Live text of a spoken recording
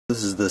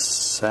This is the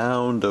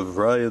sound of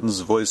Ryan's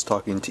voice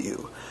talking to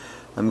you.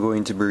 I'm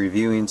going to be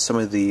reviewing some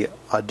of the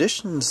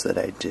auditions that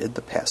I did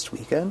the past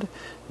weekend.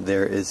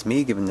 There is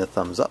me giving the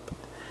thumbs up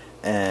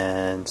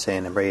and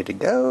saying I'm ready to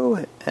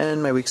go,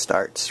 and my week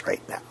starts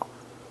right now.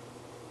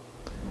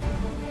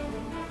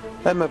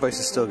 And my voice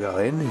is still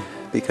going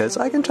because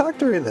I can talk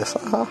during this.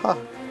 I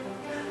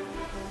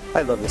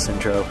love this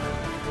intro.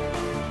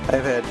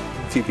 I've had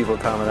a few people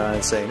comment on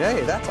it saying, hey,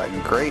 that's a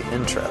great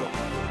intro.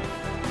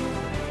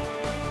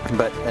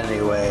 But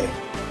anyway,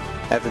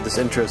 after this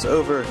intro is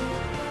over,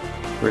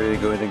 we're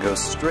going to go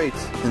straight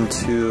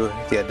into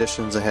the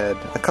auditions. I had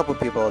a couple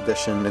people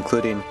audition,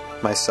 including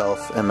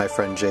myself and my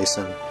friend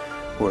Jason.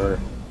 We're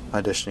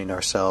auditioning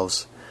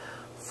ourselves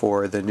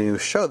for the new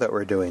show that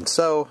we're doing.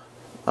 So,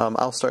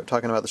 I'll start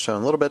talking about the show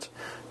in a little bit,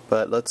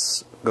 but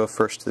let's go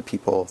first to the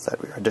people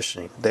that we're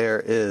auditioning.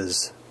 There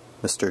is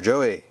Mr.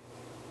 Joey,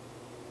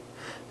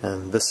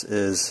 and this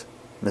is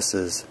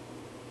Mrs.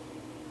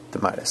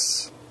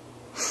 Demitis.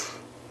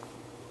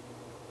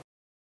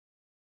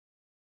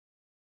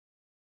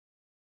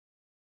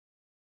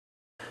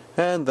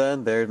 And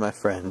then there's my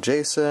friend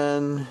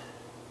Jason,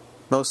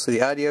 mostly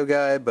the audio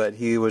guy, but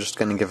he was just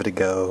going to give it a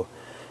go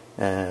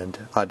and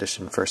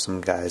audition for some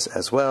guys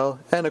as well.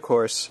 And of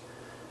course,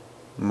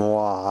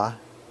 moi,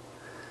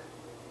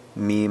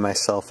 me,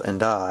 myself,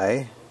 and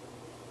I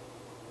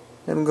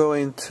am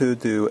going to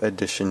do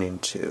auditioning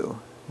too.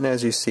 And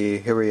as you see,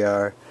 here we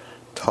are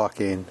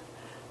talking,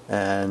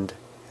 and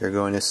you're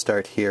going to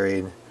start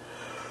hearing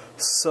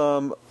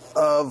some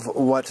of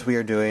what we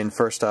are doing.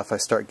 First off, I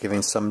start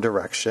giving some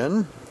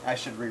direction. I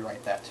should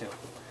rewrite that too.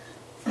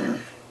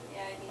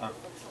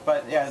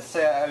 But yeah,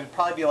 say I would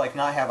probably be like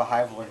not have a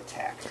high alert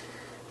attack.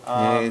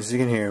 As you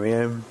can hear me,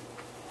 I'm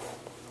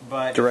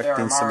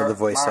directing some of the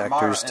voice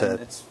actors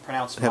to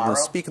have them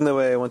speak in the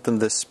way I want them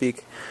to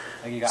speak,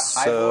 like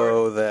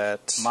so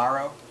that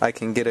I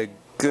can get a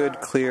good,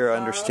 clear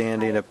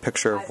understanding, a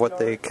picture of what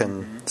they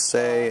can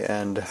say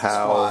and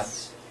how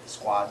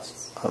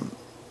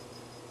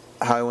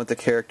how I want the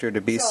character to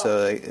be,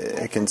 so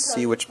I can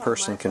see which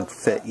person can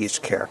fit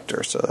each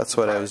character. So that's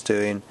what I was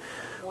doing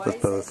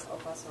with both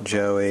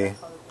Joey,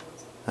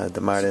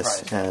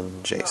 Demitis,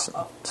 and Jason.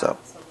 So.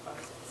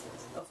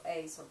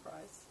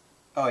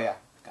 Oh yeah,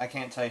 I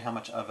can't tell you how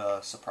much of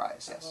a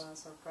surprise. Yes. Of a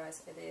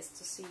surprise it is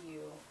to see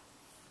you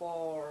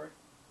for.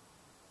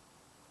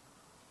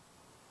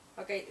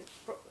 Okay,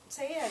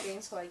 say it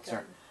again so I can.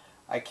 Sure.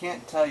 I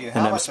can't tell you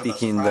how much of a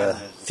surprise. And I'm speaking the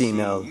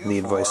female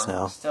lead voice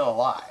now. Still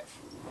alive.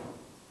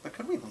 But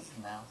could we leave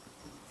now?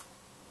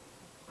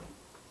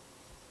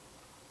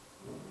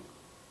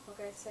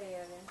 Okay, say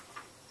it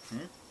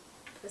again.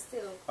 But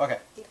still, okay.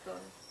 Keep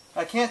going.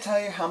 I can't tell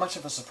you how much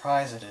of a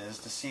surprise it is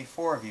to see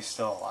 4 of you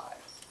still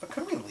alive. But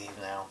could we leave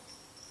now?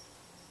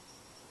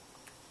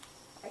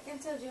 I can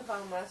tell you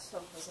how much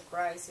of a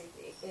surprise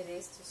it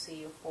is to see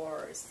you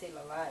 4 still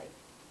alive.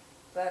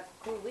 But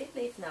could we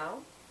leave now?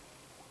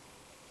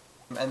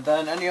 And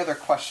then any other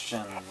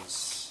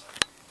questions?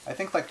 I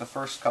think like the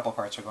first couple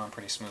parts are going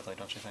pretty smoothly,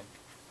 don't you think?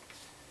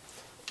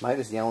 Am I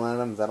just yelling at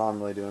him? Is that all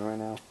I'm really doing right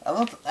now?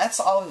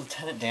 That's all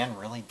Lieutenant Dan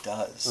really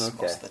does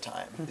most of the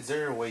time. Is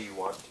there a way you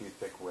want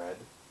toothpick red?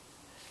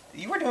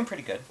 You were doing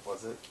pretty good.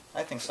 Was it?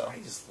 I think so. I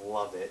just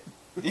love it.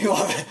 You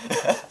love it.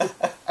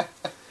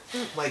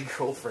 My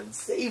girlfriend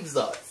saves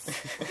us.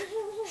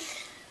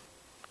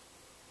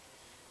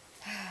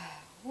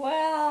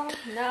 Well,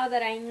 now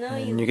that I know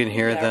and you can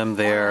hear them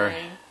there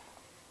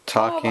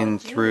talking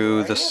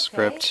through the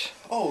script.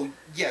 Oh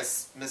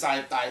yes, Miss.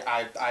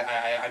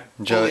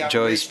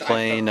 Joey's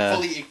playing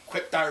a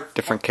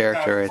different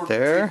character right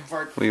there.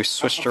 We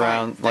switched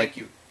around, like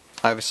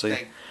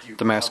obviously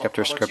the mask kept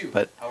her script,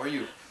 but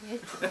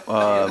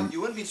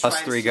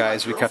us 3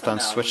 guys, we kept on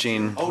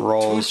switching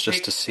roles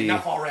just to see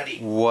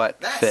what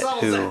fit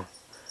who.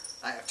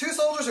 I have 2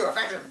 soldiers who are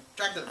effective.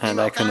 And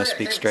I couldn't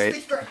speak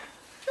straight.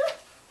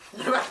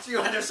 Back to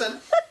you,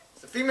 Henderson.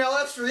 It's a female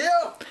lips for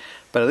you.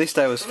 But at least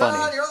I was funny.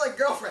 You're like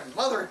girlfriend,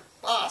 mother,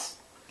 boss.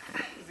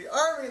 The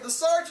army, the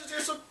sergeant's your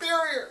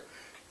superior.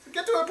 So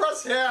get to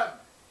impress him,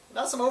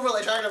 not some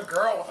overly attractive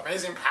girl with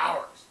amazing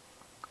powers.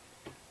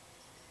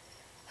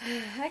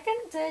 I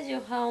can tell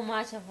you how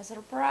much of a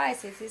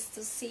surprise it is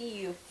to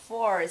see you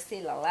 4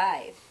 still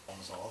alive.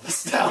 All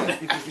this down.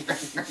 It's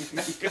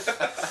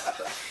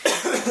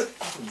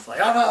like,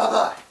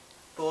 blah.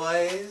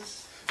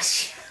 Boys,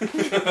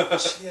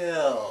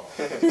 chill.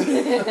 Let's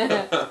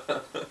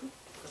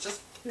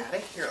just out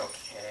of here,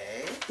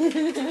 okay?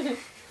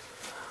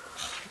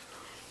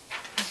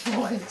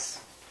 Boys.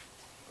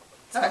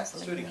 Alright,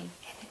 let's do it again.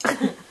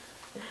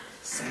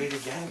 Say it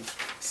again.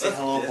 Say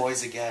hello,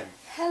 boys, again.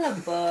 Hello,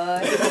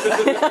 bud.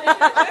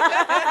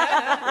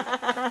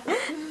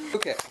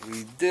 Okay,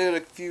 we did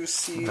a few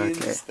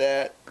scenes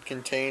that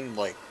contained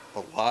like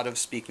a lot of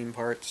speaking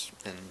parts,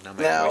 and now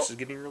my voice is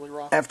getting really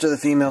raw. After the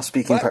female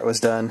speaking part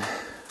was done,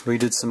 we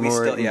did some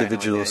more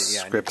individual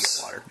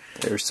scripts.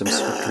 There's some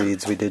script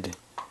reads we did.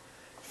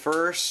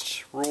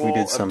 First rule we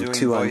did some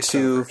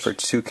 2-on-2 for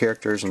 2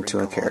 characters and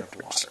 2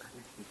 characters.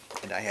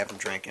 and I haven't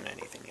drank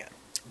anything yet.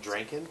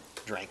 Drinking?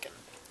 Drinking.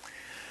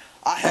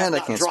 I have And I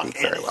not can't drunk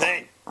speak very well.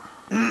 anything.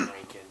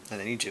 Drinking.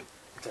 And I need to.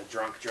 It's a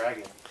drunk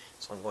dragon.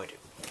 So I'm going to.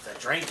 It's a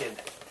drinking.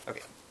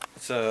 Okay.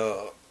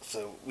 So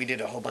we did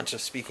a whole bunch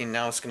of speaking.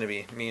 Now it's going to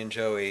be me and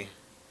Joey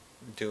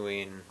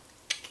doing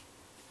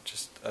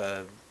just,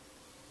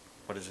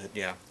 what is it?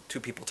 Yeah, two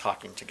people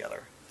talking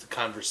together. It's a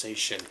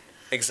conversation.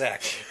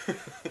 Exactly.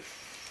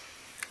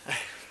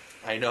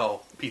 I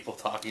know. People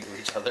talking to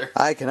each other.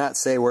 I cannot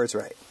say words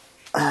right.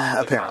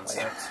 Apparently.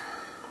 Concept.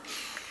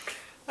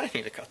 I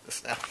need to cut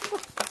this now.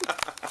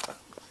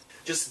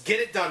 Just get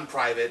it done,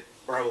 Private,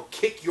 or I will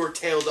kick your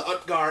tail to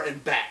Utgar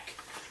and back.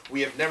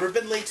 We have never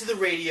been late to the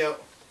radio.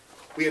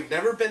 We have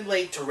never been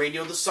late to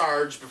radio the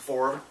Sarge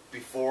before.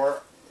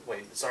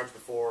 Wait, the Sarge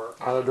before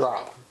On a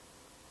drop.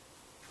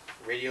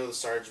 Radio the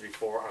Sarge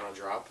before on a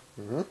drop.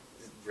 Mm-hmm.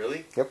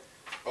 Really? Yep.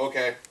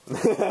 Okay.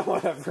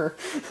 Whatever.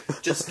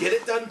 Just get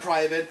it done,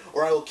 Private,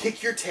 or I will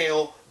kick your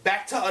tail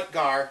back to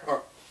Utgar,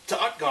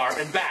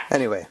 and back.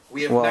 Anyway,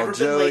 We have while never been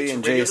Joey late to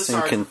and radio the Jason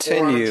Sarge before on a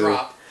continue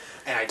drop,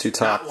 and I to do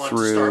talk not want to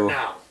through start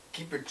now.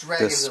 Keep your this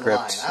dragons in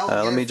line. script, I'll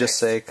let get me it just fixed.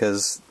 say,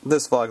 because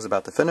this vlog's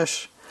about to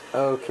finish,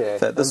 Okay.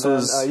 that this And then,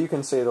 was you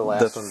can say the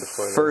last one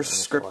before the first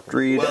next script one.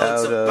 read Well,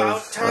 it's out about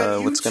of time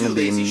you what's going two to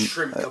be lazy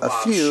shrimp a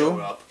kebabs few showed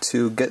up.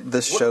 to get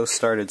this What- show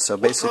started. So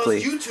What caused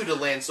basically, you two to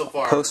land so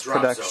far out of the drop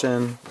zone?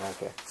 post-production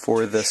Okay.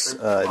 for this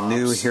Shrimp kebabs.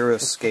 new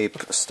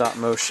Heroescape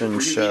stop-motion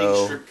Were you eating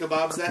show, shrimp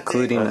kebabs that day?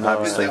 including No,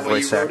 obviously Is that why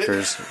you voice wrote it?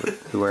 actors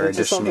who are It's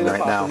just something auditioning that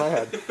right popped in now, my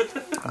head.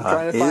 I'm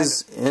trying to find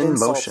is in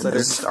insults motion. that It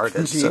are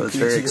started, so it's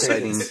very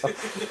exciting.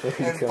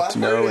 And to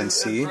know and is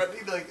see.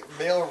 threatening, like,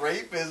 male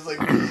rape is like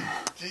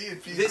PG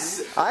and PG. This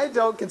I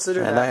don't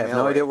consider And that I have male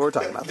no rape. idea what we're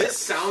talking about there. this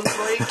sounds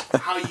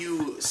like how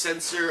you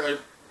censor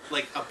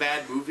a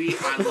bad movie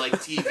on like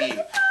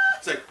TV.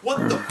 It's like,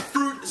 what the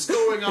fruit is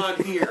going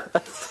on here?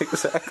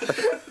 Exactly.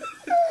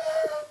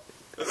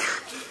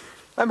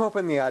 I'm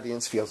hoping the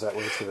audience feels that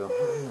way too.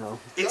 You know.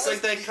 It's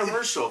like that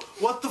commercial.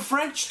 What the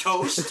French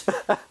toast?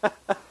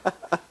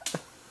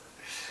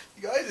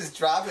 You guys just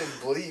dropping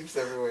bleeps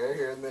everywhere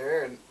here and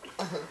there, and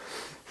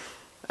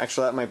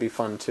Actually, that might be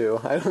fun too.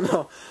 I don't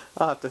know.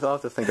 I'll have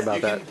to think about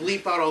You that. can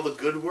bleep out all the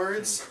good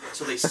words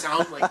so they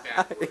sound like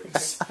bad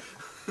words.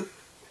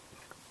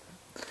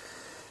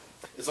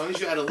 As long as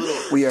you add a little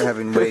We are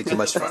having way too in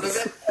much the fun. front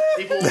of it,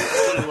 people will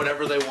put in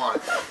whatever they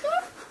want.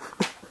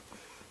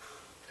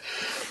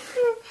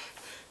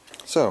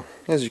 So,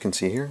 as you can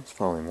see here, it's the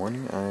following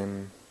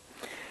morning.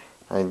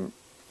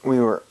 We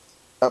were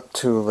up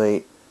too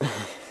late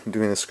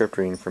doing the script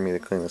reading for me to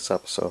clean this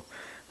up, so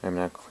I'm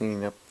now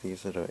cleaning up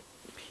these little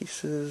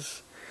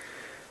pieces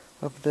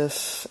of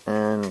this,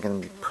 and I'm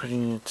going to be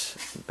putting it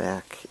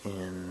back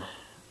in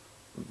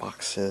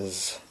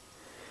boxes.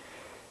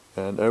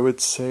 And I would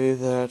say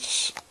that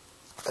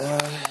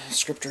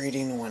script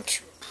reading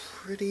went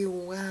pretty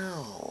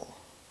well.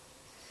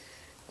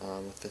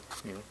 With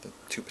the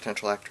two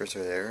potential actors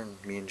are there,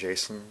 and me and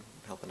Jason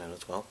helping out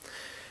as well.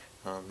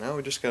 Now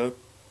we just gotta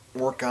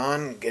work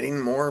on getting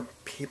more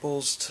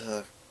peoples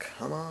to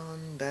come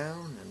on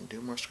down and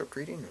do more script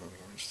reading, and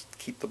just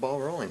keep the ball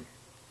rolling.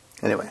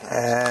 Anyway,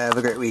 have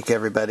a great week,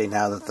 everybody.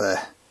 Now that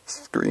the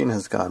screen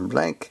has gone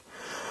blank,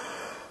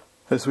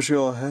 I just wish you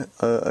all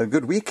a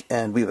good week,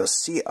 and we will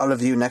see all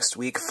of you next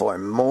week for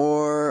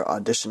more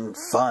audition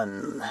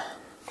fun.